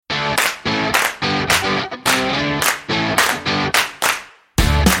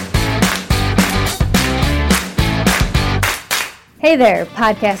Hey there,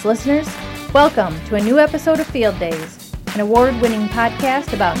 podcast listeners. Welcome to a new episode of Field Days, an award-winning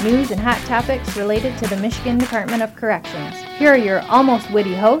podcast about news and hot topics related to the Michigan Department of Corrections. Here are your almost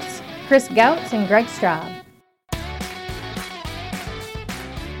witty hosts, Chris Gouts and Greg Straub.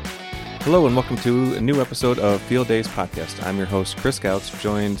 Hello and welcome to a new episode of Field Days podcast. I'm your host, Chris Gouts,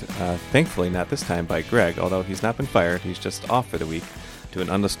 joined, thankfully not this time, by Greg, although he's not been fired. He's just off for the week to an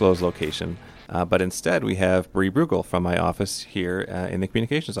undisclosed location. But instead, we have Bree Brugel from my office here in the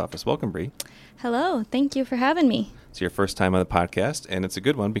communications office. Welcome, Bree. Hello. Thank you for having me. It's your first time on the podcast, and it's a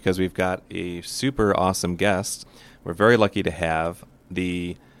good one because we've got a super awesome guest. We're very lucky to have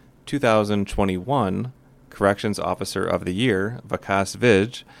the 2021 Corrections Officer of the Year, Vikas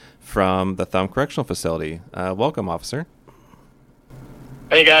Vij, from the Thumb Correctional Facility. Welcome, officer.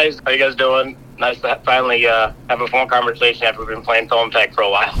 Hey guys, how you guys doing? Nice to finally have a phone conversation after we've been playing phone tag for a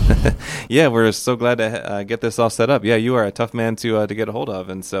while. Yeah, we're so glad to get this all set up. Yeah, you are a tough man to get a hold of,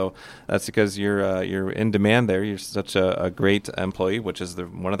 and so that's because you're in demand there. You're such a great employee, which is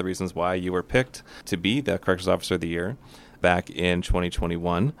one of the reasons why you were picked to be the Corrections Officer of the Year back in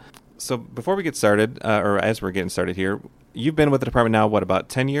 2021. So before we get started, or as we're getting started here, you've been with the department now, what, about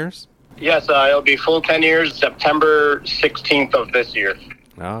 10 years? Yes, it'll be full 10 years, September 16th of this year.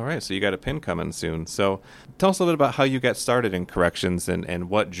 All right, so you got a pin coming soon. So tell us a little bit about how you got started in corrections and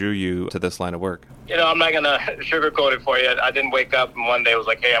what drew you to this line of work. You know, I'm not going to sugarcoat it for you. I didn't wake up and one day was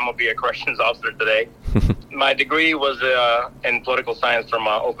like, hey, I'm going to be a corrections officer today. My degree was in political science from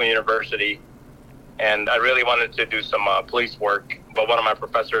Oakland University, and I really wanted to do some police work, but one of my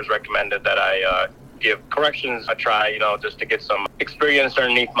professors recommended that I give corrections a try, you know, just to get some experience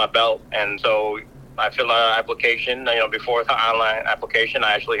underneath my belt. And so I filled out an application. You know, before the online application,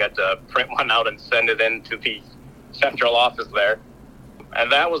 I actually had to print one out and send it into the central office there. And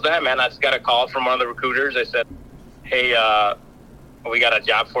that was that, man. I just got a call from one of the recruiters. They said, hey, we got a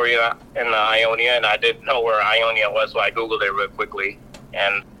job for you in Ionia. And I didn't know where Ionia was, so I Googled it real quickly.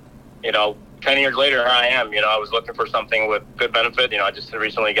 And, you know, 10 years later, here I am. You know, I was looking for something with good benefit. You know, I just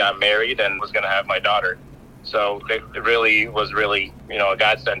recently got married and was going to have my daughter. So it really was really, you know, a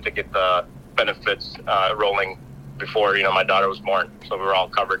godsend to get the benefits rolling before, you know, my daughter was born. So we were all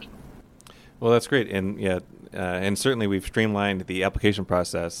covered. Well, that's great. And yeah, and certainly we've streamlined the application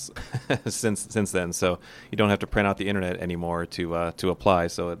process since then. So you don't have to print out the internet anymore to apply.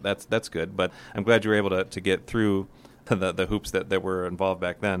 So that's good. But I'm glad you were able to get through the hoops that were involved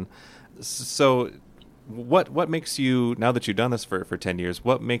back then. So what makes you, now that you've done this for 10 years,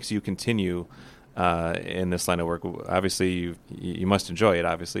 what makes you continue in this line of work? Obviously, you must enjoy it,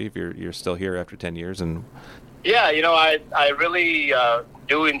 obviously, if you're still here after 10 years. And yeah, you know, I really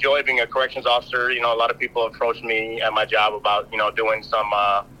do enjoy being a corrections officer. You know, a lot of people approach me at my job about, you know, doing some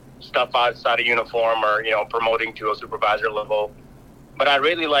stuff outside of uniform or, you know, promoting to a supervisor level. But I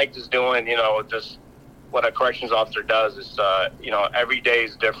really like just doing, you know, just what a corrections officer does is, you know, every day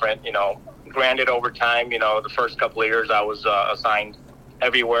is different. You know, granted, over time, you know, the first couple of years I was assigned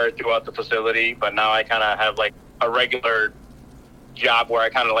everywhere throughout the facility, but now I kind of have like a regular job where I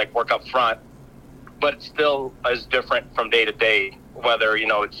kind of like work up front, but it still is different from day to day, whether, you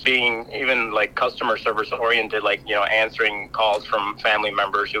know, it's being even like customer service oriented, like, you know, answering calls from family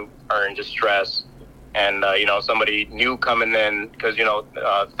members who are in distress. And, you know, somebody new coming in because, you know,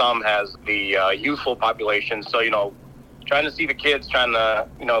 Thumb has the youthful population. So, you know, trying to see the kids, trying to,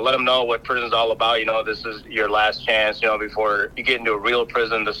 you know, let them know what prison's all about. You know, this is your last chance, you know, before you get into a real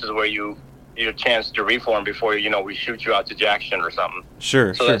prison. This is where your chance to reform before, you know, we shoot you out to Jackson or something.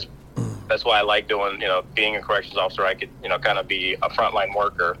 Sure, so sure. That's why I like doing, you know, being a corrections officer. I could, you know, kind of be a frontline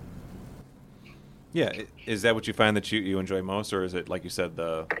worker. Yeah. Is that what you find that you enjoy most, or is it, like you said,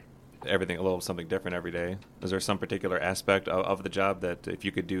 everything a little something different every day? Is there some particular aspect of the job that if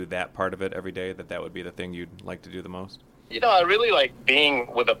you could do that part of it every day, that would be the thing you'd like to do the most? You know, I really like being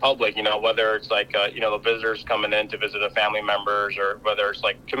with the public, you know, whether it's like, you know, the visitors coming in to visit the family members, or whether it's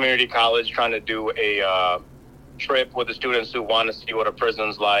like community college trying to do a trip with the students who want to see what a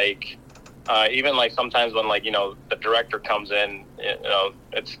prison's like. Even like sometimes when, like, you know, the director comes in, you know,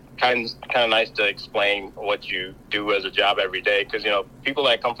 it's kind of nice to explain what you do as a job every day, because, you know, people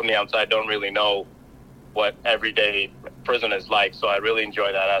that come from the outside don't really know what everyday prison is like. So I really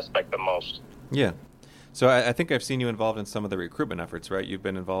enjoy that aspect the most. Yeah. So I think I've seen you involved in some of the recruitment efforts, right? You've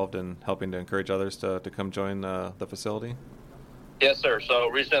been involved in helping to encourage others to come join the facility? Yes, sir. So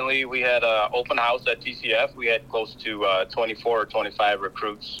recently we had an open house at TCF. We had close to 24 or 25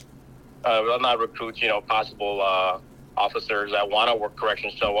 recruits. Well, not recruits, you know, possible officers that want to work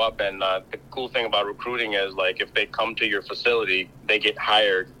corrections show up. And the cool thing about recruiting is, like, if they come to your facility, they get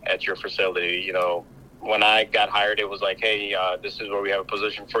hired at your facility, you know, when I got hired, it was like, hey, this is where we have a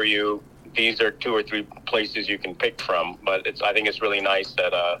position for you. These are 2 or 3 places you can pick from. But I think it's really nice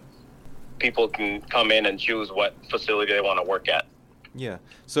that people can come in and choose what facility they want to work at. Yeah.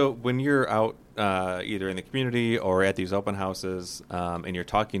 So when you're out either in the community or at these open houses and you're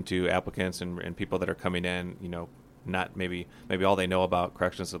talking to applicants and people that are coming in, not maybe all they know about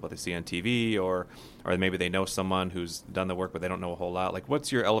corrections is what they see on TV, or maybe they know someone who's done the work but they don't know a whole lot. Like,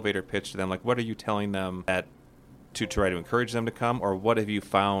 what's your elevator pitch to them? Like, what are you telling them to try to encourage them to come, or what have you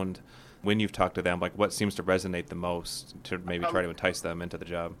found when you've talked to them? Like, what seems to resonate the most to maybe try to entice them into the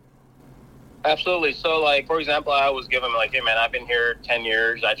job? Absolutely. So, like, for example, I was given like, hey man, I've been here 10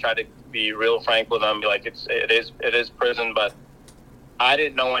 years. I try to be real frank with them. Like, it is prison, but I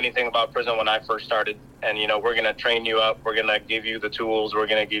didn't know anything about prison when I first started. And, we're going to train you up. We're going to give you the tools. We're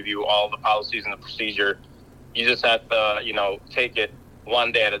going to give you all the policies and the procedure. You just have to, take it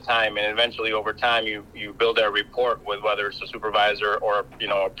one day at a time. And eventually over time, you build a rapport with whether it's a supervisor or,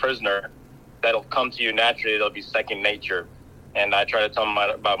 a prisoner that'll come to you naturally. It'll be second nature. And I try to tell them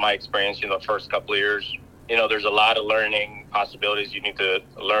about my experience, the first couple of years. There's a lot of learning possibilities. You need to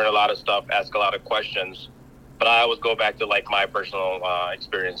learn a lot of stuff, ask a lot of questions. But I always go back to, like, my personal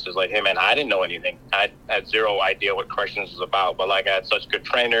experiences. Like, hey, man, I didn't know anything. I had zero idea what corrections was about. But, like, I had such good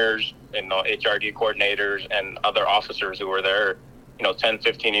trainers and HRD coordinators and other officers who were there, 10,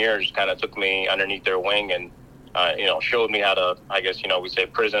 15 years, kind of took me underneath their wing and, showed me how to, I guess, we say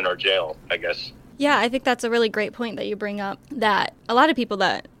prison or jail, I guess. Yeah, I think that's a really great point that you bring up, that a lot of people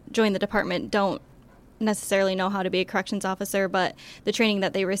that join the department don't necessarily know how to be a corrections officer, but the training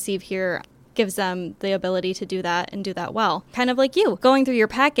that they receive here gives them the ability to do that and do that well. Kind of like you. Going through your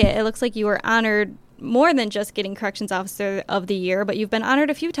packet, it looks like you were honored more than just getting Corrections Officer of the Year, but you've been honored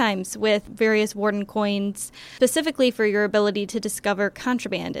a few times with various Warden coins, specifically for your ability to discover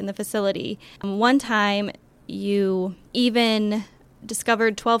contraband in the facility. One time, you even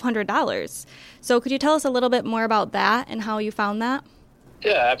discovered $1,200. So could you tell us a little bit more about that and how you found that?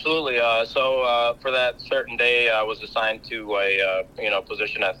 Yeah, absolutely. So for that certain day, I was assigned to a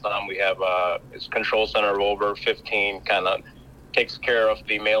position at Thumb. We have it's control center of over 15, kind of takes care of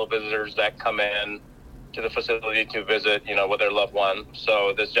the male visitors that come in to the facility to visit, with their loved one.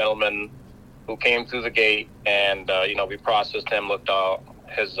 So this gentleman who came through the gate and, we processed him, looked at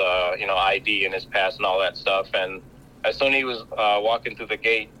his, ID and his pass and all that stuff. And as soon as he was walking through the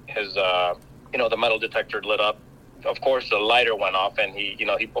gate, his, the metal detector lit up. Of course, the lighter went off, and he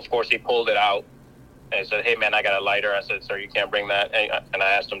pulled it out and said, "Hey, man, I got a lighter." I said, "Sir, you can't bring that." And I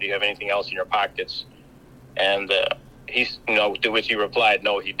asked him, "Do you have anything else in your pockets?" And to which he replied,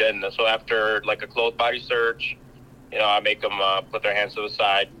 "No, he didn't." So after like a closed body search, I make them put their hands to the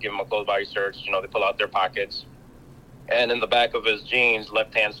side, give them a closed body search. They pull out their pockets, and in the back of his jeans,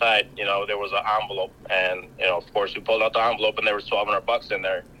 left hand side, there was an envelope, and of course, we pulled out the envelope, and there was $1,200 in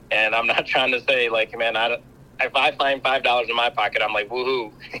there. And I'm not trying to say like, man, if I find $5 in my pocket, I'm like,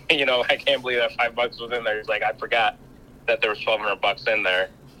 woohoo, I can't believe that $5 was in there. It's like, I forgot that there was $1,200 in there.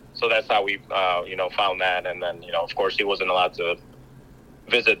 So that's how we, found that. And then, of course, he wasn't allowed to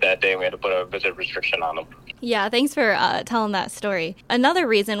visit that day. We had to put a visit restriction on him. Yeah, thanks for telling that story. Another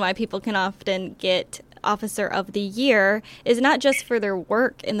reason why people can often get Officer of the Year is not just for their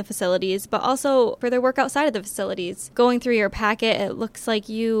work in the facilities, but also for their work outside of the facilities. Going through your packet, it looks like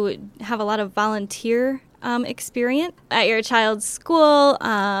you have a lot of volunteer experience at your child's school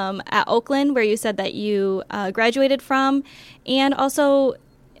at Oakland, where you said that you graduated from, and also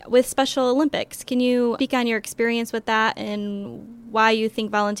with Special Olympics. Can you speak on your experience with that and why you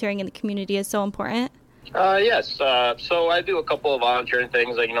think volunteering in the community is so important? Yes. So I do a couple of volunteering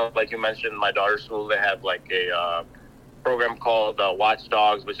things. Like you mentioned, my daughter's school, they have like a program called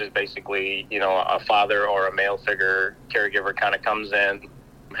Watchdogs, which is basically, a father or a male figure caregiver kind of comes in,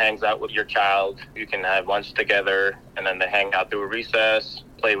 hangs out with your child. You can have lunch together, and then they hang out through a recess,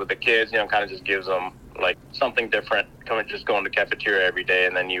 play with the kids, kind of just gives them like something different. Just go in the cafeteria every day,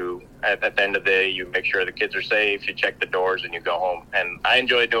 and then you, at the end of the day, you make sure the kids are safe, you check the doors, and you go home. And I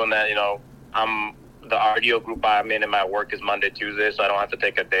enjoy doing that. The RDO group I'm in my work is Monday, Tuesday, so I don't have to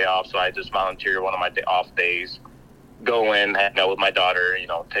take a day off. So I just volunteer one of my off days, go in, hang out with my daughter,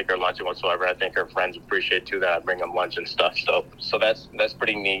 take her lunch and whatsoever. I think her friends appreciate too that I bring them lunch and stuff. So that's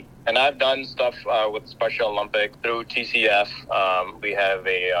pretty neat. And I've done stuff with Special Olympics through TCF. We have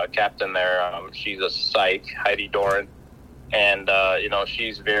a captain there. She's a psych, Heidi Doran. And,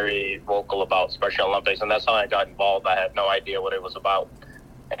 she's very vocal about Special Olympics. And that's how I got involved. I had no idea what it was about.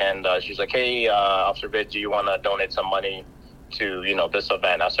 And she's like, "Hey, Officer Vitt, do you want to donate some money to, this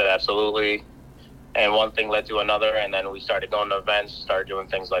event?" I said, "Absolutely." And one thing led to another, and then we started going to events, started doing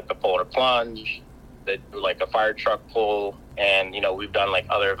things like the polar plunge, They do like a fire truck pull, and we've done like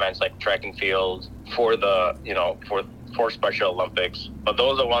other events like track and field for the for Special Olympics. But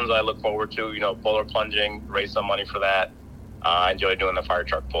those are ones I look forward to. Polar plunging, raise some money for that. I enjoy doing the fire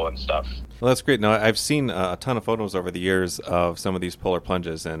truck pull and stuff. Well, that's great. Now, I've seen a ton of photos over the years of some of these polar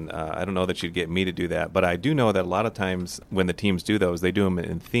plunges, and I don't know that you'd get me to do that, but I do know that a lot of times when the teams do those, they do them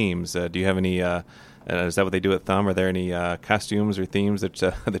in themes. Do you have any, is that what they do at Thumb? Are there any costumes or themes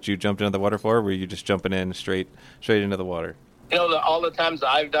that you jumped into the water for, or were you just jumping in straight into the water? All the times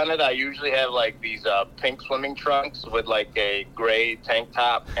I've done it, I usually have like these pink swimming trunks with like a gray tank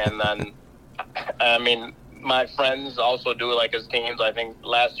top, and then, I mean, my friends also do like as teams. I think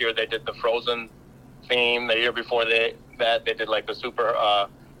last year they did the Frozen theme. The year before they did like the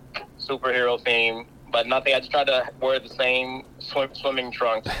superhero theme. But nothing. I just try to wear the same swimming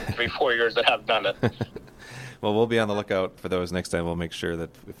trunks 3-4 years that I've done it. Well, we'll be on the lookout for those next time. We'll make sure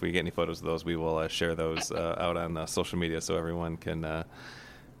that if we get any photos of those, we will share those out on social media so everyone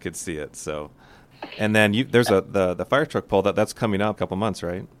could see it. So, and then there's the fire truck pull that's coming up a couple months,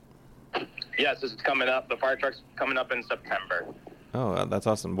 right? Yes, this is coming up. The fire truck's coming up in September. Oh, that's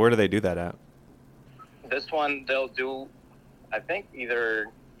awesome. Where do they do that at? This one they'll do, I think either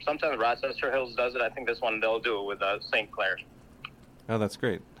sometimes Rochester Hills does it. I think this one they'll do it with St. Clair. Oh, that's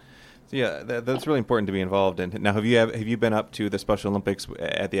great. So yeah, that's really important to be involved in. Now, have you been up to the Special Olympics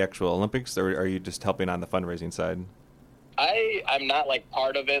at the actual Olympics, or are you just helping on the fundraising side? I'm not like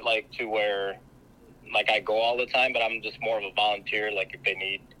part of it, like to where like I go all the time, but I'm just more of a volunteer. Like if they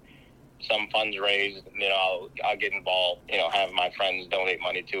need some funds raised, I'll get involved, have my friends donate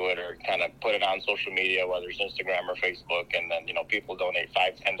money to it or kind of put it on social media, whether it's Instagram or Facebook. And then, people donate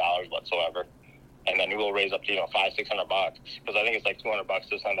 $5-10 whatsoever. And then we'll raise up to, $500-600 because I think it's like $200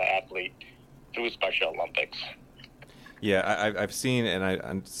 to send an athlete through Special Olympics. Yeah, I've seen, and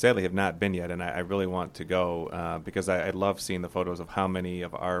I sadly have not been yet, and I really want to go because I love seeing the photos of how many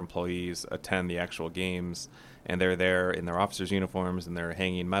of our employees attend the actual games, and they're there in their officers' uniforms, and they're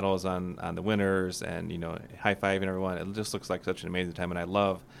hanging medals on the winners, and high-fiving everyone. It just looks like such an amazing time, and I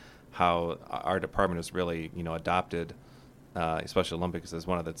love how our department has really adopted Special Olympics as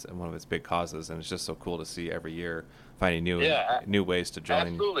one of its big causes, and it's just so cool to see every year finding new ways to join.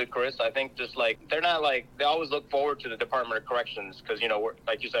 Absolutely, Chris. I think just like they always look forward to the Department of Corrections because we're,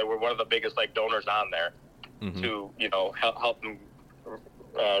 like you said, we're one of the biggest like donors on there to help them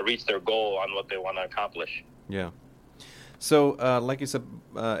reach their goal on what they want to accomplish. Yeah. So, like you said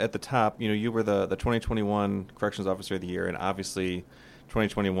at the top, you were the 2021 Corrections Officer of the Year, and obviously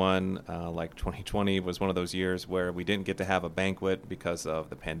 2021, like 2020, was one of those years where we didn't get to have a banquet because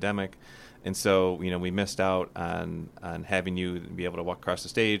of the pandemic. And so, we missed out on having you be able to walk across the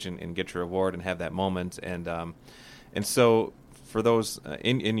stage and get your award and have that moment. And so for those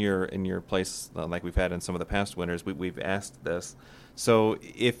in your place, like we've had in some of the past winners, we've asked this. So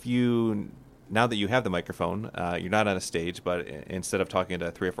if now that you have the microphone, you're not on a stage, but instead of talking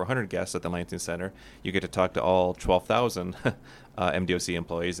to 300 or 400 guests at the Lansing Center, you get to talk to all 12,000 MDOC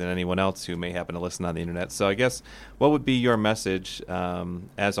employees and anyone else who may happen to listen on the internet. So I guess what would be your message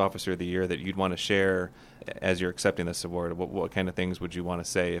as Officer of the Year that you'd want to share as you're accepting this award? What kind of things would you want to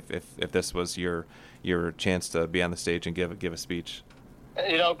say if this was your chance to be on the stage and give a speech?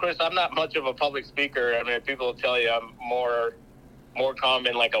 Chris, I'm not much of a public speaker. I mean, people will tell you I'm more calm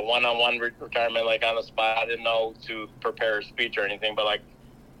in like a one-on-one retirement, like on the spot. I didn't know to prepare a speech or anything, but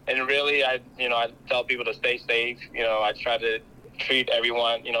and really, I tell people to stay safe. I try to treat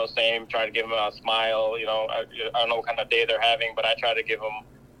everyone, same, try to give them a smile. I don't know what kind of day they're having, but I try to give them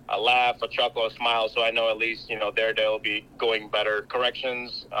a laugh, a chuckle, a smile, so I know at least, their day will be going better.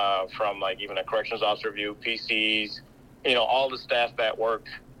 Corrections, from like even a corrections officer view, PCs, all the staff that work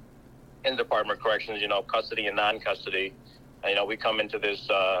in the Department of Corrections, custody and non-custody. We come into this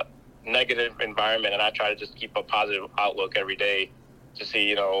negative environment, and I try to just keep a positive outlook every day to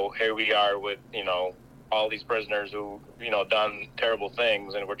see, here we are with, all these prisoners who, done terrible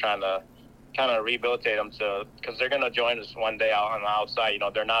things, and we're trying to kind of rehabilitate them because they're going to join us one day out on the outside.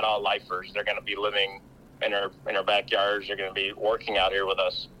 They're not all lifers. They're going to be living in our backyards. They're going to be working out here with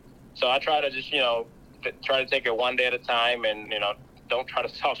us. So I try to just, try to take it one day at a time, and, don't try to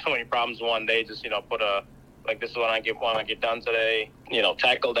solve so many problems one day. Just, put this is what I want to get done today,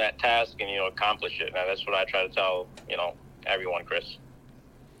 tackle that task and, accomplish it. And that's what I try to tell, everyone, Chris.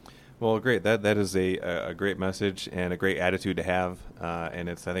 Well, great. That is a great message and a great attitude to have. And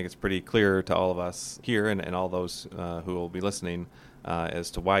I think it's pretty clear to all of us here and all those who will be listening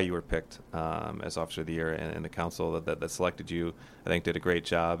as to why you were picked as Officer of the Year, and the council that selected you, I think, did a great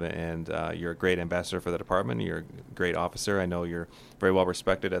job, and you're a great ambassador for the department. You're a great officer. I know you're very well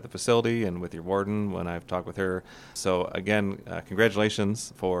respected at the facility and with your warden when I've talked with her. So again,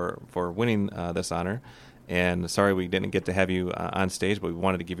 congratulations for winning this honor. And sorry we didn't get to have you on stage, but we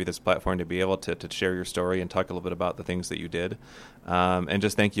wanted to give you this platform to be able to share your story and talk a little bit about the things that you did. And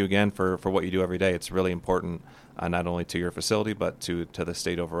just thank you again for what you do every day. It's really important, not only to your facility, but to the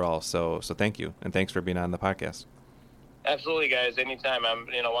state overall. So thank you, and thanks for being on the podcast. Absolutely, guys. Anytime.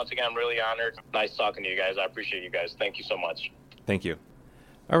 Once again, I'm really honored. Nice talking to you guys. I appreciate you guys. Thank you so much. Thank you.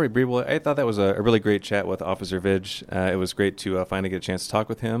 All right, Bree. Well, I thought that was a really great chat with Officer Vidge. It was great to finally get a chance to talk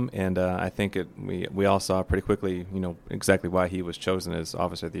with him, and I think we all saw pretty quickly, exactly why he was chosen as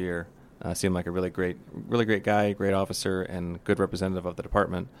Officer of the Year. Seemed like a really great guy, great officer, and good representative of the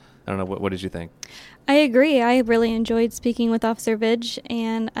department. I don't know, what did you think? I agree. I really enjoyed speaking with Officer Vidge,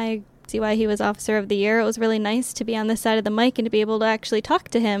 and I see why he was Officer of the Year. It was really nice to be on this side of the mic and to be able to actually talk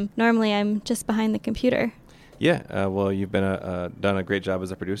to him. Normally, I'm just behind the computer. Yeah, well, you've been done a great job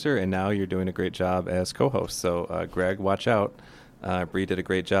as a producer, and now you're doing a great job as co-host. So, Greg, watch out. Bree did a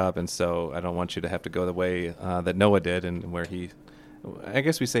great job, and so I don't want you to have to go the way that Noah did, and where I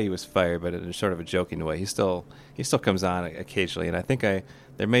guess we say he was fired, but in sort of a joking way. He still comes on occasionally, and I think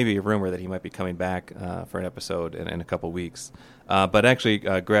there may be a rumor that he might be coming back for an episode in a couple weeks. But actually,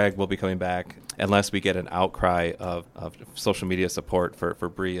 Greg will be coming back unless we get an outcry of social media support for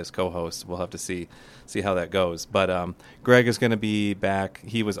Bree as co-host. We'll have to see how that goes. But Greg is going to be back.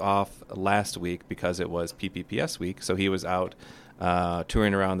 He was off last week because it was PPPS week, so he was out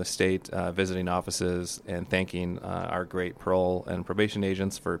touring around the state, visiting offices, and thanking our great parole and probation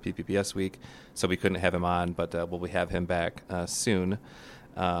agents for PPPS week. So we couldn't have him on, but we'll have him back soon.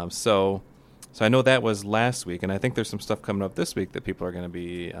 So I know that was last week, and I think there's some stuff coming up this week that people are going to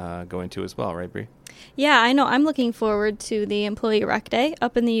be going to as well, right, Bree? Yeah, I know. I'm looking forward to the Employee Rec Day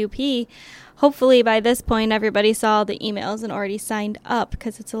up in the UP. Hopefully by this point everybody saw the emails and already signed up,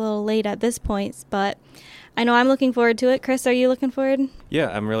 because it's a little late at this point, but I know I'm looking forward to it. Chris, are you looking forward? Yeah,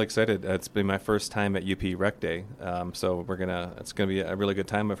 I'm really excited. It's been my first time at UP Rec Day, so it's gonna be a really good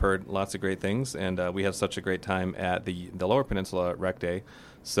time. I've heard lots of great things, and we have such a great time at the Lower Peninsula Rec Day.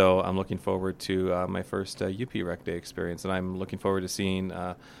 So I'm looking forward to my first UP Rec Day experience, and I'm looking forward to seeing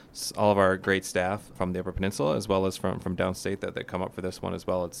all of our great staff from the Upper Peninsula as well as from downstate that come up for this one as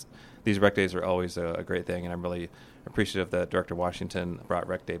well. These Rec Days are always a great thing, and I'm really appreciative that Director Washington brought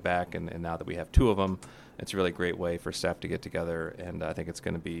Rec Day back, and now that we have two of them, it's a really great way for staff to get together, and I think it's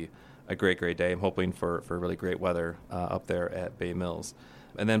going to be a great day. I'm hoping for really great weather up there at Bay Mills.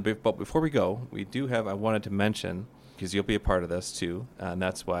 And then, but before we go, I wanted to mention, because you'll be a part of this too, and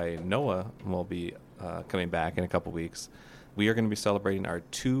that's why Noah will be coming back in a couple weeks. We are going to be celebrating our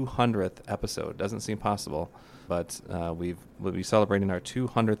 200th episode. Doesn't seem possible, but we'll be celebrating our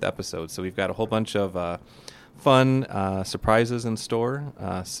 200th episode. So we've got a whole bunch of fun surprises in store,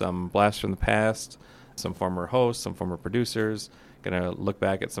 some blasts from the past, some former hosts, some former producers. Going to look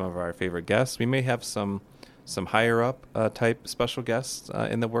back at some of our favorite guests. We may have some higher up type special guests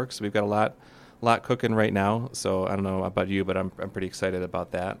in the works. We've got a lot cooking right now. So I don't know about you, but I'm pretty excited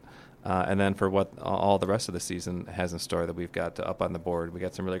about that. And then for what all the rest of the season has in store that we've got up on the board, we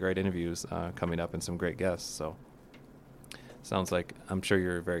got some really great interviews coming up and some great guests. So sounds like I'm sure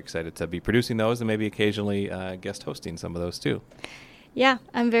you're very excited to be producing those and maybe occasionally guest hosting some of those too. Yeah,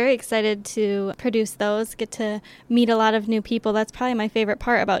 I'm very excited to produce those, get to meet a lot of new people. That's probably my favorite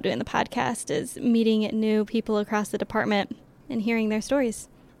part about doing the podcast, is meeting new people across the department and hearing their stories.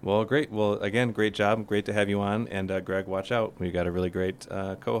 Well, great. Well, again, great job. Great to have you on. And Greg, watch out. We've got a really great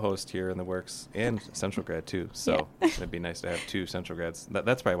co-host here in the works, and Central grad too. So It'd be nice to have two Central grads.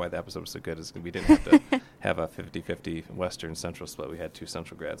 That's probably why the episode was so good, is we didn't have to have a 50-50 Western Central split. We had two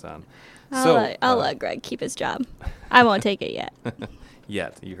Central grads on. I'll let Greg keep his job. I won't take it yet.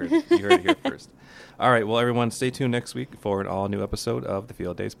 Yet. You heard it here first. All right. Well, everyone, stay tuned next week for an all-new episode of the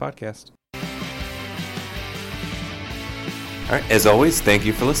Field Days podcast. All right, as always, thank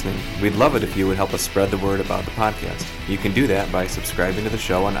you for listening. We'd love it if you would help us spread the word about the podcast. You can do that by subscribing to the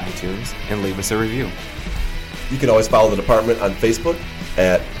show on iTunes and leave us a review. You can always follow the department on Facebook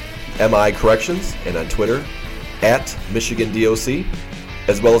at MI Corrections and on Twitter at Michigan DOC,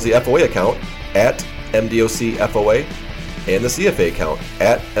 as well as the FOA account at MDOC FOA and the CFA account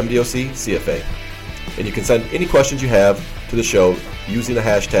at MDOC CFA. And you can send any questions you have to the show using the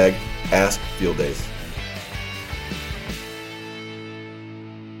hashtag AskFieldDays.